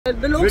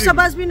The Lok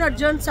Sabha has been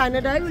adjourned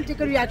sine die. We'll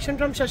take a reaction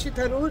from Shashi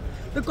Tharoor.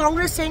 The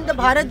Congress saying the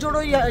Bharat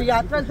Jodo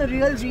Yatra is the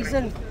real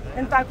reason,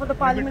 in fact, for the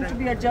Parliament to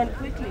be adjourned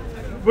quickly.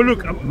 Well,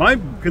 look, my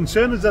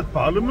concern is that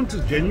Parliament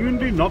is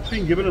genuinely not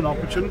being given an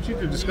opportunity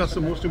to discuss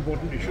the most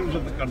important issues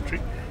of the country.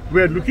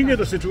 We are looking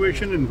at a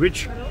situation in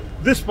which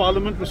this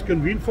Parliament was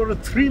convened for a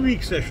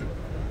 3-week session,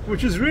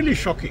 which is really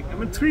shocking. I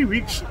mean, 3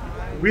 weeks,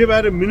 we have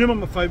had a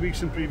minimum of 5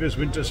 weeks in previous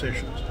winter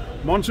sessions.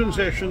 Monsoon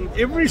session,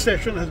 every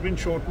session has been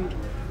shortened.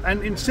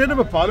 And instead of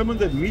a parliament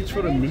that meets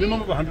for a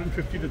minimum of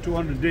 150 to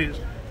 200 days,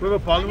 we have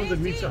a parliament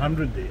that meets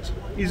 100 days.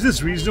 Is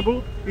this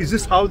reasonable? Is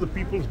this how the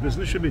people's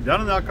business should be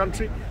done in our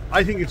country?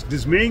 I think it's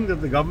dismaying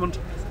that the government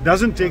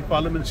doesn't take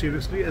parliament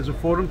seriously as a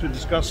forum to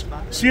discuss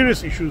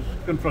serious issues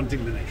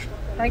confronting the nation.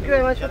 Thank you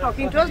very much for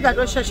talking to us. That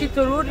was Shashi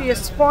Tharoor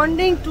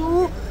responding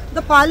to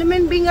the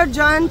parliament being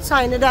adjourned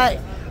sine die.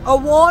 A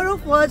war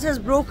of words has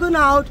broken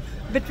out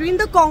between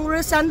the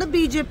Congress and the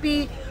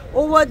BJP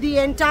over the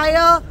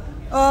entire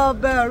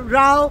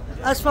row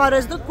as far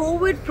as the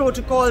COVID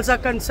protocols are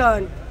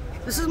concerned.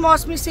 This is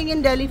Mosmi Singh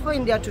in Delhi for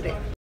India Today.